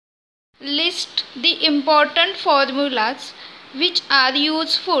List the important formulas which are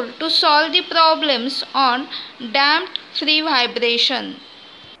useful to solve the problems on damped free vibration.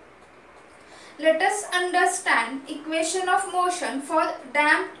 Let us understand equation of motion for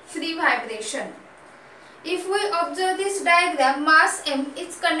damped free vibration. If we observe this diagram, mass m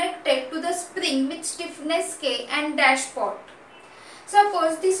is connected to the spring with stiffness k and dashpot.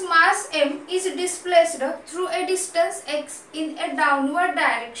 Suppose this mass m is displaced through a distance x in a downward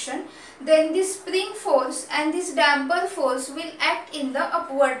direction, then the spring force and this damper force will act in the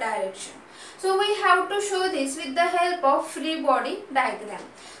upward direction. So we have to show this with the help of free body diagram.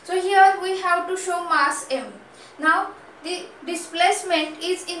 So here we have to show mass m. Now the displacement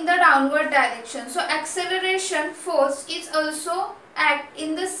is in the downward direction. So acceleration force is also act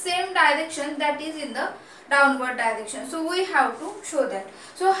in the same direction, that is in the downward direction. So we have to show that.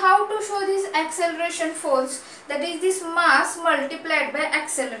 So how to show this acceleration force? That is this mass multiplied by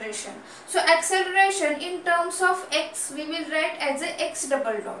acceleration. So acceleration in terms of x we will write as a x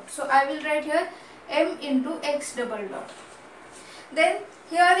double dot. So I will write here m into x double dot. Then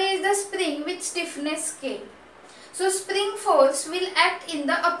here is the spring with stiffness k. So spring force will act in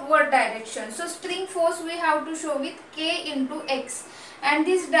the upward direction. So spring force we have to show with k into x, and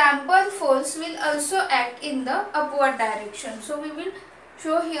this damper force will also act in the upward direction. So we will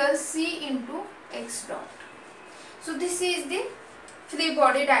show here c into x dot. So this is the free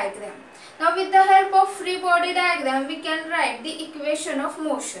body diagram. Now with the help of free body diagram we can write the equation of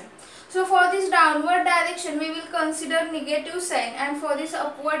motion. So for this downward direction we will consider negative sign, and for this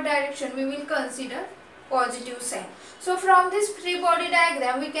upward direction we will consider positive sign. So from this free body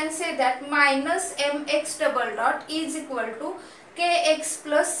diagram we can say that minus mx double dot is equal to kx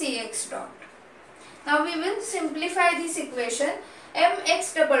plus cx dot. Now we will simplify this equation.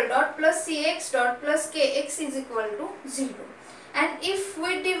 Mx double dot plus cx dot plus kx is equal to 0. And if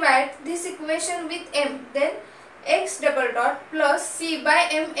we divide this equation with m, then x double dot plus c by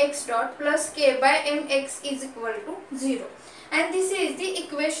mx dot plus k by mx is equal to 0. And this is the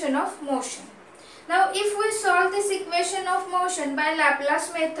equation of motion. Now if we solve this equation of motion by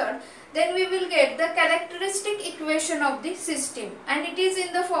Laplace method, then we will get the characteristic equation of the system, and it is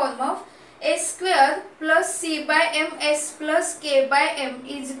in the form of a square plus c by ms plus k by m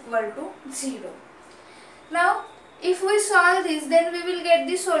is equal to 0. Now if we solve this, then we will get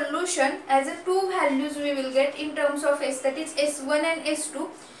the solution as a two values we will get in terms of s, that is s1 and s2.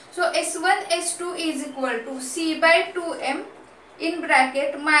 So s1 s2 is equal to c by 2m in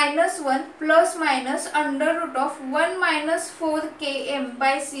bracket minus 1 plus minus under root of 1 minus 4 km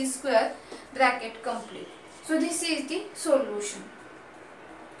by c square bracket complete. So this is the solution.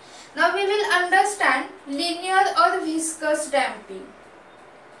 Now we will understand linear or viscous damping.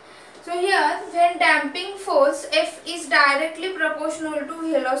 So here when damping force F is directly proportional to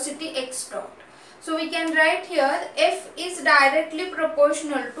velocity x dot. So we can write here F is directly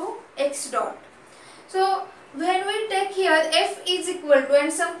proportional to x dot. So when we take here f is equal to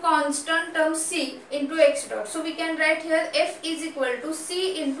and some constant term c into x dot, so we can write here f is equal to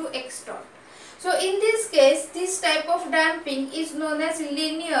c into x dot. So in this case, this type of damping is known as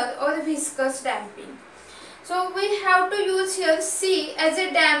linear or viscous damping. So we have to use here c as a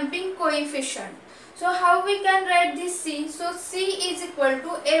damping coefficient. So how we can write this c? So c is equal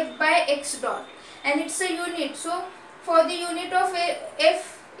to f by x dot, and it's a unit. So for the unit of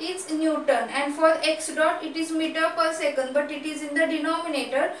f is Newton, and for x dot it is meter per second, but it is in the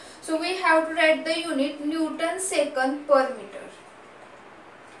denominator, so we have to write the unit Newton second per meter.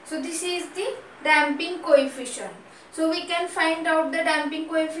 So this is the damping coefficient. So we can find out the damping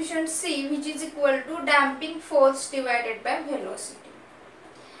coefficient c, which is equal to damping force divided by velocity.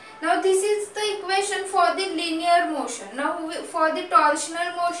 Now this is the equation for the linear motion. Now for the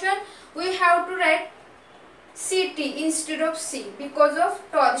torsional motion we have to write Ct instead of c because of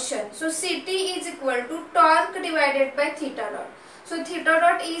torsion. So Ct is equal to torque divided by theta dot. So theta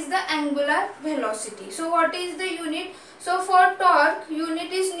dot is the angular velocity. So what is the unit? So for torque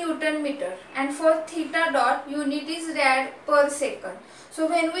unit is Newton meter, and for theta dot unit is rad per second. So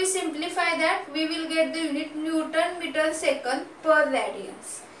when we simplify that, we will get the unit Newton meter second per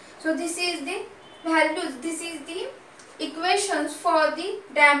radians. So this is the values, this is the equations for the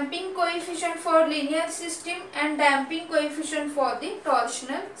damping coefficient for linear system and damping coefficient for the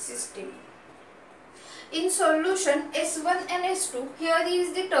torsional system. In solution S1 and S2, here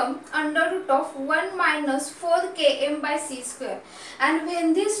is the term under root of 1 minus 4 km by c square, and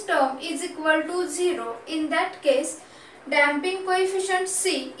when this term is equal to 0, in that case damping coefficient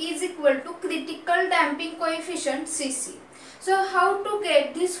C is equal to critical damping coefficient Cc. So how to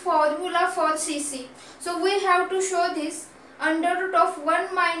get this formula for Cc? So we have to show this under root of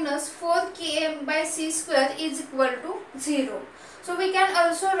 1 minus 4 km by c square is equal to 0. So we can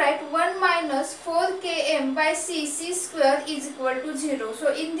also write 1 minus 4 km by c square is equal to 0.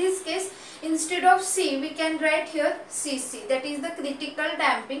 So in this case, instead of c, we can write here cc, that is the critical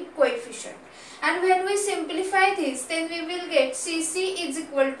damping coefficient. And when we simplify this, then we will get cc is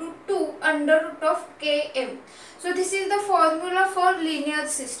equal to 2 under root of km. So this is the formula for linear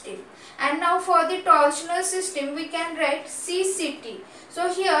system. And now for the torsional system, we can write cct.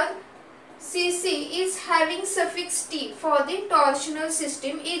 So here cc is having suffix t for the torsional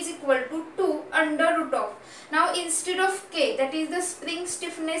system is equal to 2 under root of. Now instead of k, that is the spring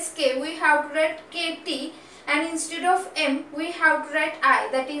stiffness k, we have to write kt, and instead of m we have to write I,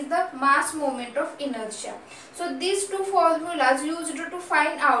 that is the mass moment of inertia. So these two formulas used to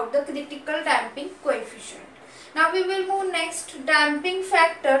find out the critical damping coefficient. Now we will move next, damping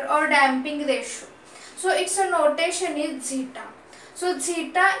factor or damping ratio. So its a notation is zeta. So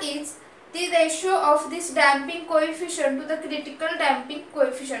zeta is the ratio of this damping coefficient to the critical damping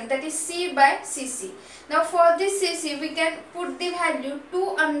coefficient, that is C by Cc. Now for this Cc we can put the value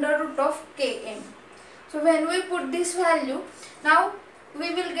 2 under root of Km. So when we put this value, now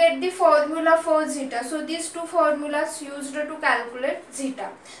we will get the formula for zeta. So these two formulas used to calculate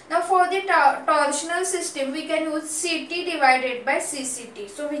zeta. Now for the torsional system we can use Ct divided by Cct.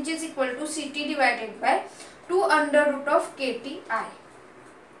 So which is equal to Ct divided by 2 under root of Kti.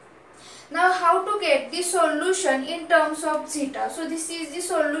 Now how to get the solution in terms of zeta. So this is the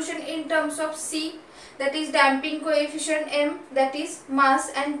solution in terms of C, that is damping coefficient, m that is mass,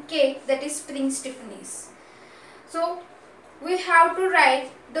 and k that is spring stiffness. So we have to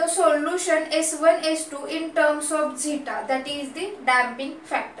write the solution S1 S2 in terms of zeta, that is the damping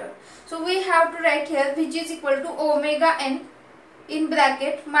factor. So we have to write here which is equal to omega n in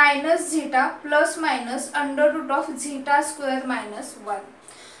bracket minus zeta plus minus under root of zeta square minus 1.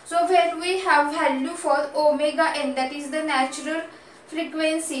 So when we have value for omega n, that is the natural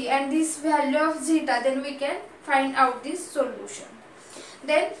frequency, and this value of zeta, then we can find out this solution.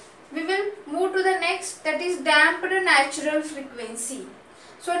 Then we will move to the next, that is damped natural frequency.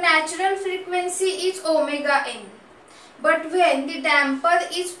 So natural frequency is omega n, but when the damper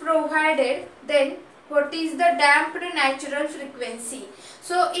is provided, then what is the damped natural frequency?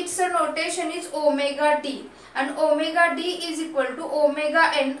 So its a notation is omega d, and omega d is equal to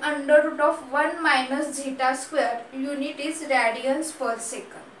omega n under root of 1 minus zeta square, unit is radians per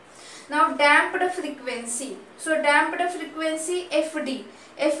second. Now damped frequency. So damped frequency Fd.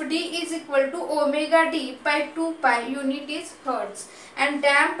 Fd is equal to omega d by 2 pi, unit is hertz. And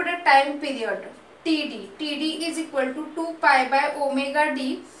damped time period Td. Td is equal to 2 pi by omega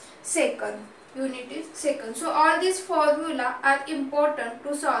d second, unit is second. So all these formula are important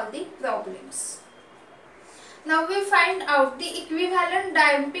to solve the problems. Now we find out the equivalent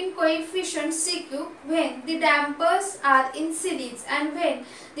damping coefficient Cq when the dampers are in series and when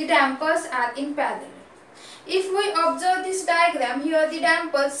the dampers are in parallel. If we observe this diagram, here the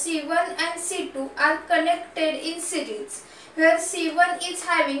dampers C1 and C2 are connected in series, where C1 is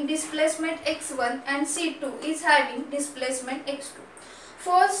having displacement x1 and C2 is having displacement x2.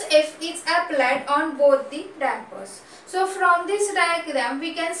 Force F is applied on both the dampers. So from this diagram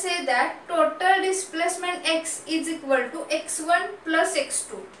we can say that total displacement x is equal to x1 plus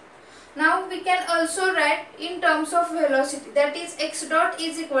x2. Now we can also write in terms of velocity, that is x dot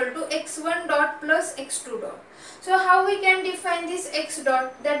is equal to x1 dot plus x2 dot. So how we can define this x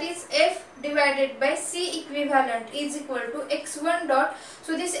dot, that is F divided by C equivalent is equal to x1 dot.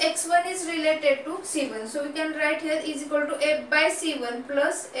 So this x1 is related to C1. So we can write here is equal to F by C1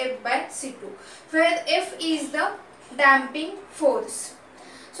 plus F by C2, where F is the damping force.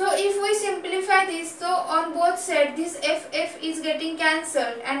 So if we simplify this, so on both sides this F is getting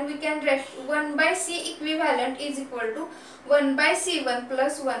cancelled, and we can write 1 by C equivalent is equal to 1 by C1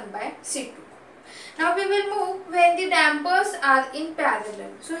 plus 1 by C2. Now we will move when the dampers are in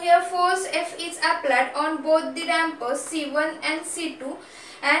parallel. So here force F is applied on both the dampers C1 and C2,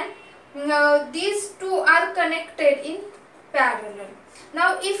 and these two are connected in parallel.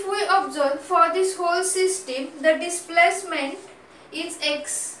 Now if we observe for this whole system, the displacement is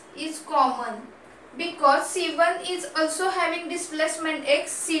x is common, because C1 is also having displacement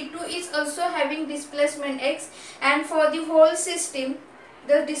x, C2 is also having displacement x, and for the whole system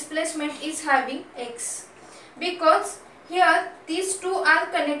the displacement is having x, because here these two are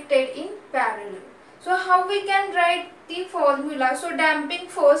connected in parallel. So how we can write the formula? So damping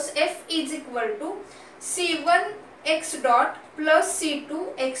force F is equal to C1 x dot plus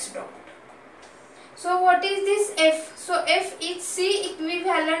C2 x dot. So what is this F? So F is C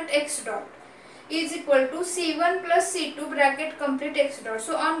equivalent x dot. is equal to C1 plus C2 bracket complete x dot.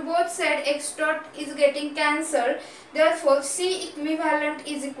 So on both sides x dot is getting cancelled. Therefore C equivalent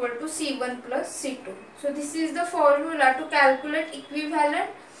is equal to C1 plus C2. So this is the formula to calculate equivalent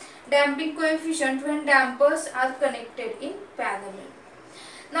damping coefficient when dampers are connected in parallel.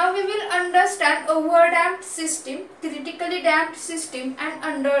 Now we will understand overdamped system, critically damped system and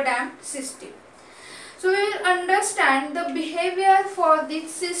underdamped system. So we will understand the behavior for these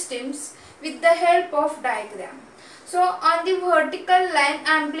systems with the help of diagram. So on the vertical line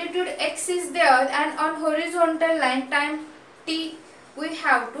amplitude x is there, and on horizontal line time t we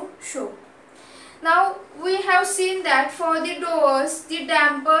have to show. Now we have seen that for the doors the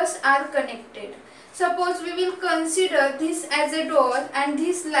dampers are connected. Suppose we will consider this as a door and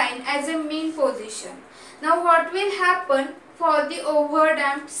this line as a mean position. Now what will happen for the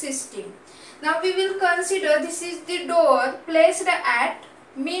overdamped system? Now we will consider this is the door placed at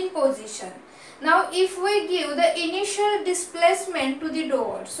mean position. Now if we give the initial displacement to the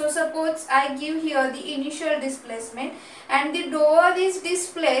door, so suppose I give here the initial displacement and the door is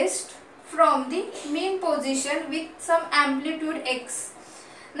displaced from the mean position with some amplitude x.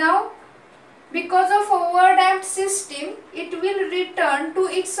 Now because of overdamped system, it will return to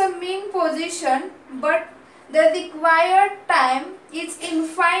its mean position, but the required time is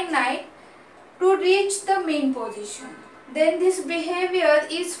infinite to reach the mean position. Then this behavior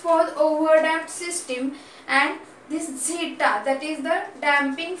is for overdamped system, and this zeta, that is the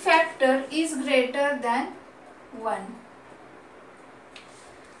damping factor, is greater than 1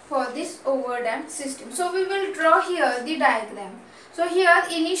 for this overdamped system. So we will draw here the diagram. So here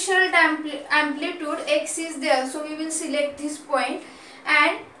initial amplitude x is there, so we will select this point,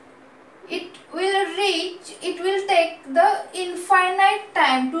 and it will take the infinite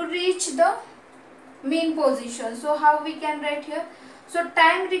time to reach the mean position. So how we can write here? So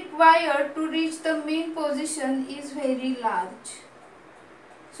time required to reach the mean position is very large.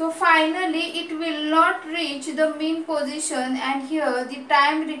 So finally it will not reach the mean position, and here the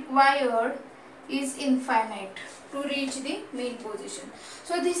time required is infinite to reach the mean position.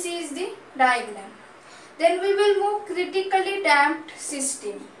 So this is the diagram. Then we will move critically damped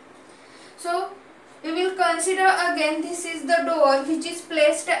system. So we will consider again this is the door which is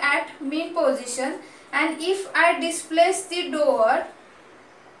placed at mean position, and if I displace the door,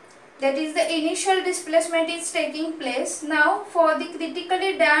 that is the initial displacement is taking place. Now for the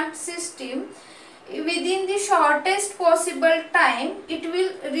critically damped system, within the shortest possible time it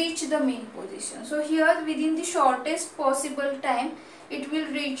will reach the mean position. So here within the shortest possible time it will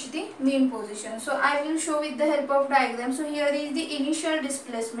reach the mean position. So I will show with the help of diagram. So here is the initial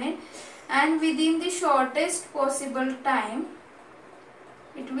displacement, and within the shortest possible time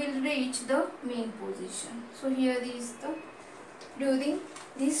it will reach the mean position. So here is the, during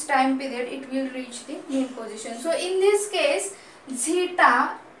this time period it will reach the mean position. So in this case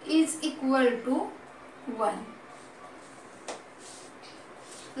zeta is equal to 1.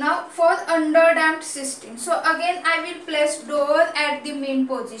 Now for underdamped system, so again I will place door at the mean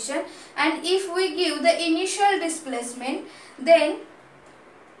position, and if we give the initial displacement, then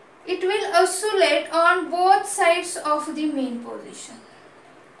it will oscillate on both sides of the mean position,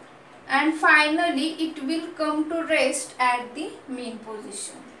 and finally it will come to rest at the mean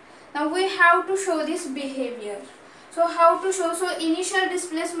position. Now we have to show this behavior. So how to show? So initial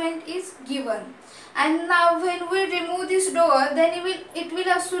displacement is given, and now when we remove this door, then it will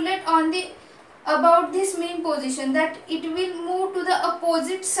oscillate on the about this mean position, that it will move to the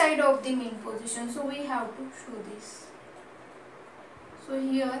opposite side of the mean position. So we have to show this. So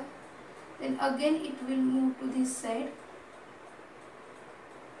here, then again it will move to this side,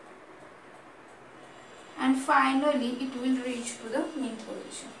 and finally it will reach to the mean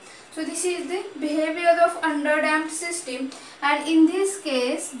position. So this is the behavior of underdamped system, and in this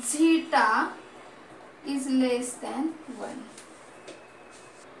case zeta is less than 1.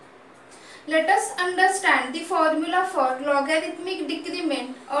 Let us understand the formula for logarithmic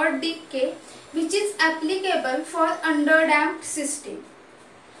decrement or decay, which is applicable for underdamped system.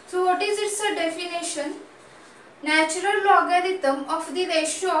 So what is its definition? Natural logarithm of the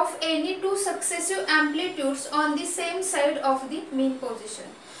ratio of any two successive amplitudes on the same side of the mean position.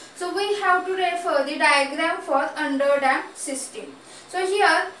 So we have to refer the diagram for underdamped system. So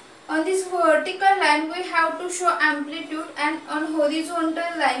here on this vertical line we have to show amplitude, and on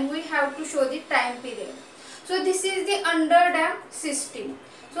horizontal line we have to show the time period. So this is the underdamped system.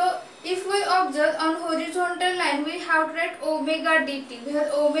 So if we observe on horizontal line we have to write omega dt,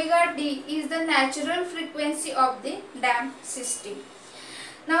 where omega d is the natural frequency of the damped system.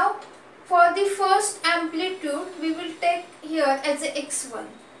 Now for the first amplitude we will take here as a x1.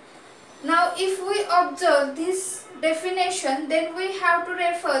 Now if we observe this definition, then we have to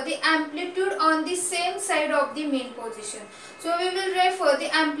refer the amplitude on the same side of the mean position. So we will refer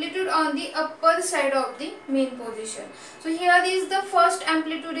the amplitude on the upper side of the mean position. So here is the first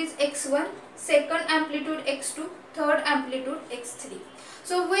amplitude is x1, second amplitude x2, third amplitude x3.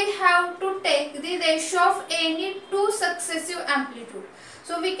 So we have to take the ratio of any two successive amplitude.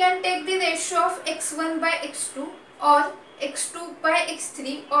 So we can take the ratio of x1 by x2 or x2 by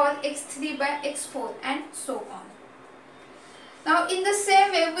x3 or x3 by x4 and so on. Now in the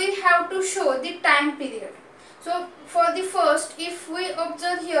same way we have to show the time period. So for the first, if we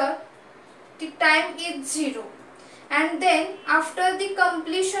observe here, the time is 0, and then after the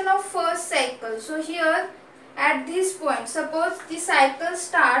completion of first cycle, so here at this point, suppose the cycle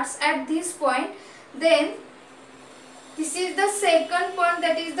starts at this point, then this is the second point,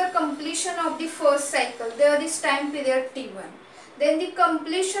 that is the completion of the first cycle. There is time period T1. Then the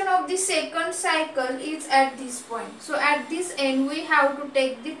completion of the second cycle is at this point. So at this end we have to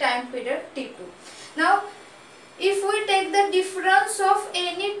take the time period T2. Now if we take the difference of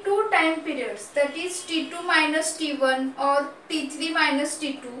any two time periods, that is T2 minus T1 or T3 minus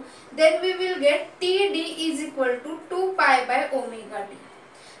T2, then we will get Td is equal to 2 pi by omega d.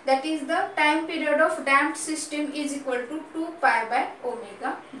 That is the time period of damped system is equal to 2 pi by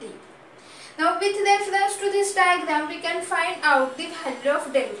omega d. Now with reference to this diagram, we can find out the value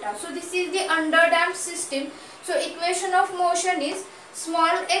of delta. So this is the underdamped system. So equation of motion is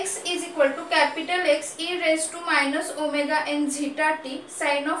small x is equal to capital X e raised to minus omega n zeta t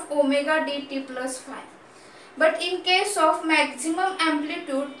sine of omega dt plus phi. But in case of maximum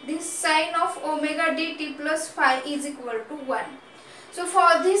amplitude, this sine of omega dt plus phi is equal to 1. So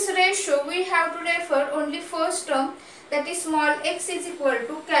for this ratio, we have to refer only first term, that is small x is equal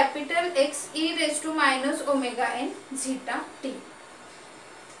to capital X e raised to minus omega n zeta t.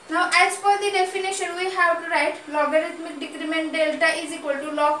 Now as per the definition, we have to write logarithmic decrement delta is equal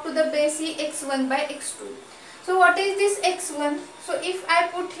to log to the base e x1 by x2. So what is this x1? So if I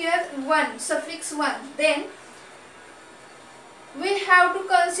put here 1, suffix 1, then we have to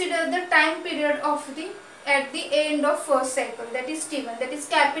consider the time period of the at the end of first cycle, that is T1, that is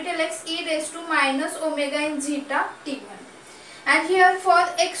capital X e raised to minus omega n zeta T1. And here for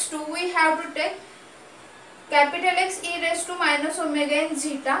x2 we have to take capital X e raised to minus omega n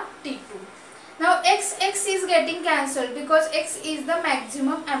zeta T2. Now x is getting cancelled because x is the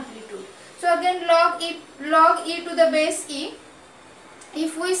maximum amplitude. So again log e to the base e.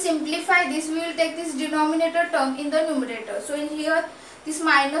 If we simplify this, we will take this denominator term in the numerator. So in here this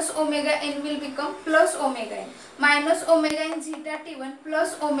minus omega n will become plus omega n. Minus omega n zeta T1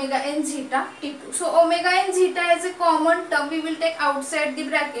 plus omega n zeta T2. So omega n zeta as a common term we will take outside the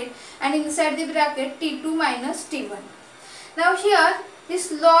bracket, and inside the bracket T2 minus T1. Now here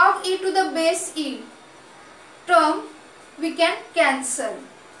this log e to the base e term we can cancel,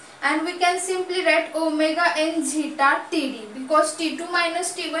 and we can simply write omega n zeta Td, because T2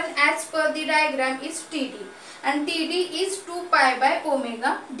 minus T1 as per the diagram is Td, and Td is 2 pi by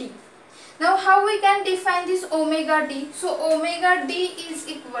omega d. Now how we can define this omega d? So omega d is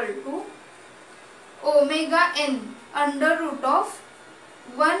equal to omega n under root of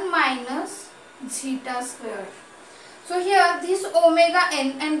 1 minus zeta square. So here this omega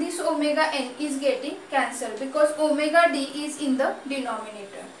n and this omega n is getting cancelled because omega d is in the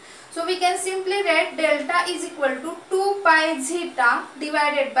denominator. So we can simply write delta is equal to 2 pi zeta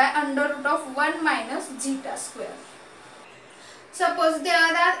divided by under root of 1 minus zeta square. Suppose there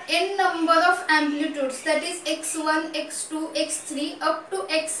are n number of amplitudes, that is x1, x2, x3 up to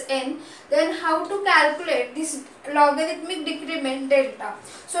xn, then how to calculate this logarithmic decrement delta?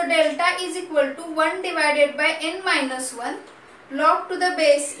 So delta is equal to 1 divided by n minus 1 log to the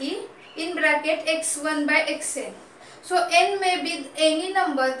base e in bracket x1 by xn. So n may be any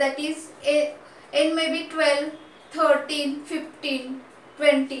number, that is n may be 12, 13, 15,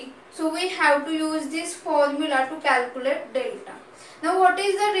 20. So we have to use this formula to calculate delta. Now what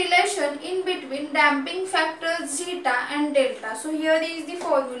is the relation in between damping factor zeta and delta? So here is the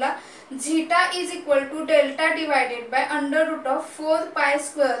formula. Zeta is equal to delta divided by under root of 4 pi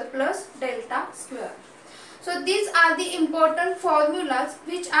square plus delta square. So these are the important formulas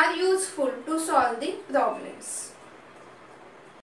which are useful to solve the problems.